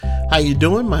How you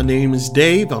doing? My name is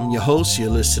Dave. I'm your host. You're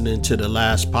listening to The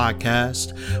Last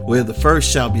Podcast, where the first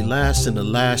shall be last and the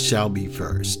last shall be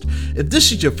first. If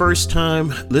this is your first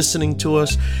time listening to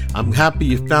us, I'm happy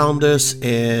you found us,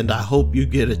 and I hope you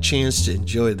get a chance to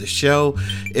enjoy the show.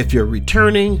 If you're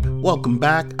returning, welcome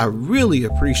back. I really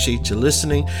appreciate you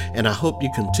listening, and I hope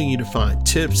you continue to find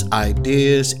tips,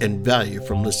 ideas, and value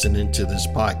from listening to this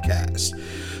podcast.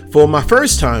 For my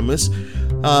first timers,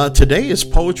 today is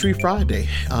Poetry Friday.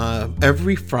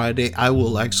 Every Friday, I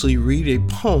will actually read a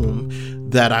poem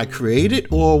that I created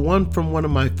or one from one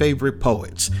of my favorite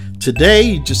poets. Today,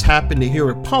 you just happened to hear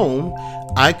a poem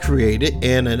I created,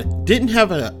 and I didn't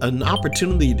have an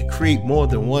opportunity to create more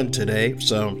than one today,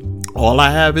 so all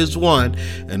I have is one,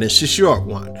 and it's a short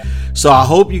one. So I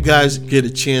hope you guys get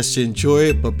a chance to enjoy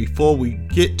it, but before we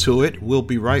get to it, we'll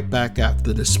be right back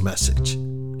after this message.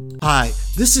 Hi,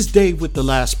 this is Dave with The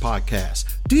Last Podcast.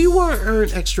 Do you want to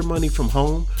earn extra money from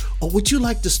home? Or would you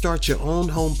like to start your own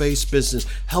home-based business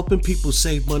helping people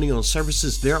save money on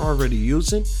services they're already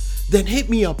using? Then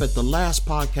hit me up at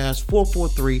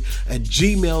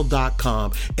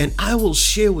thelastpodcast443@gmail.com, and I will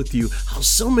share with you how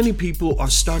so many people are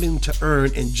starting to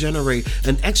earn and generate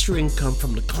an extra income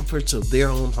from the comforts of their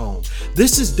own home.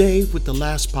 This is Dave with The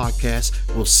Last Podcast.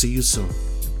 We'll see you soon.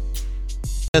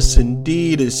 Yes,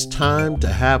 indeed, it's time to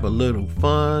have a little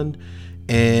fun.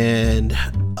 And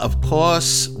of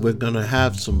course, we're going to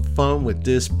have some fun with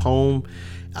this poem.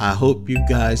 I hope you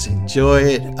guys enjoy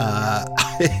it. I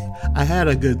had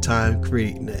a good time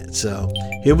creating it. So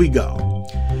here we go.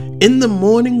 In the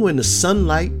morning when the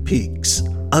sunlight peaks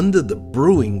under the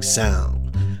brewing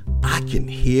sound, I can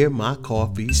hear my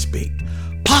coffee speak.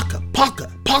 Paka,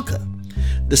 paka, paka.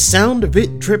 The sound of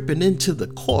it dripping into the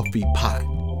coffee pot.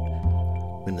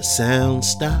 When the sound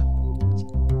stops,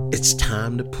 it's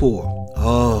time to pour.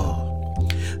 Oh,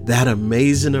 that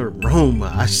amazing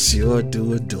aroma I sure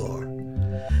do adore.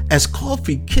 As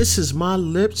coffee kisses my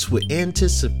lips with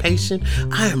anticipation,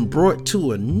 I am brought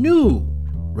to a new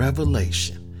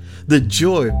revelation. The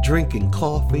joy of drinking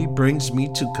coffee brings me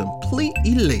to complete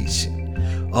elation.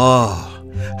 Oh,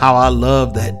 how I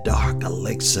love that dark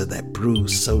elixir that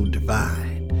brews so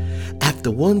divine. After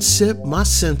one sip, my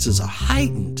senses are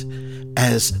heightened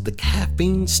as the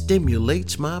caffeine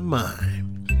stimulates my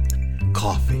mind.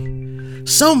 Coffee.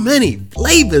 So many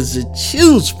flavors to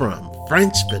choose from.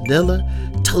 French vanilla,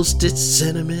 toasted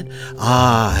cinnamon,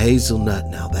 hazelnut,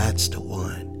 now that's the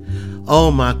one.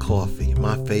 Oh, my coffee,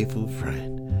 my faithful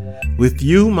friend. With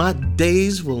you, my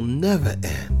days will never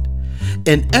end.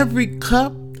 In every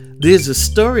cup, there's a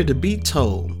story to be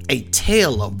told, a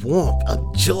tale of warmth, a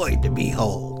joy to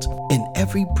behold. In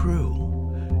every brew,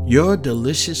 your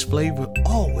delicious flavor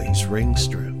always rings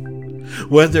true.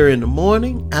 Whether in the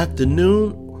morning,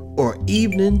 afternoon, or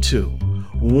evening too,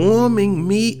 warming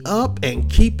me up and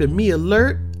keeping me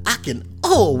alert, I can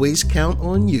always count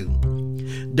on you.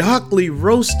 Darkly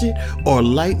roasted or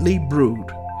lightly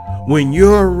brewed, when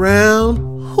you're around,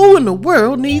 who in the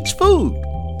world needs food?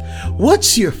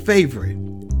 What's your favorite?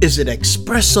 Is it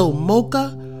espresso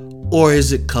mocha or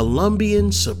is it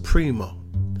Colombian Supremo?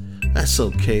 That's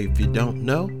okay if you don't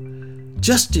know.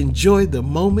 Just enjoy the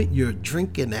moment you're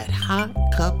drinking that hot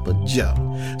cup of joe.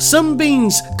 Some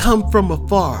beans come from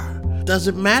afar.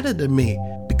 Doesn't matter to me,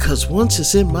 because once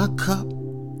it's in my cup,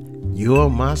 you're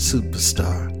my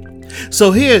superstar.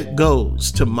 So here it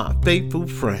goes to my faithful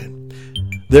friend.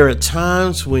 There are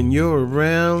times when you're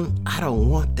around, I don't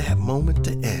want that moment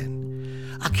to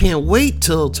end. I can't wait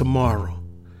till tomorrow.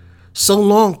 So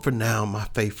long for now, my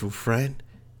faithful friend.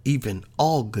 Even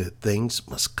all good things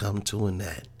must come to an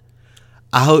end.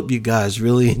 I hope you guys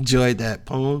really enjoyed that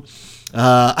poem.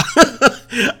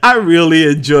 I really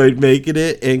enjoyed making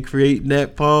it and creating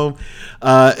that poem.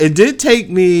 It did take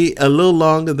me a little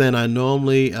longer than I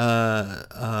normally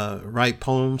write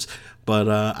poems, but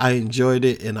I enjoyed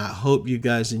it, and I hope you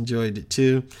guys enjoyed it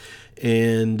too.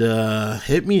 And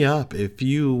hit me up if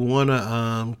you want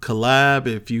to collab,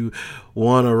 if you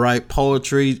want to write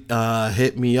poetry,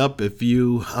 hit me up. If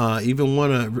you even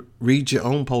want to read your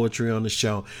own poetry on the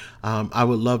show, I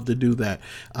would love to do that.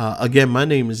 Again, my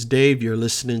name is Dave. You're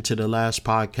listening to The Last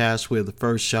Podcast, where the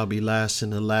first shall be last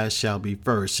and the last shall be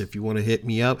first. If you want to hit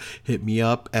me up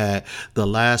at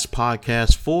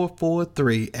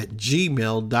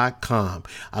thelastpodcast443@gmail.com.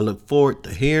 I look forward to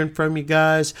hearing from you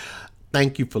guys.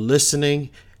 Thank you for listening.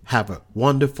 Have a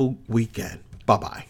wonderful weekend. Bye-bye.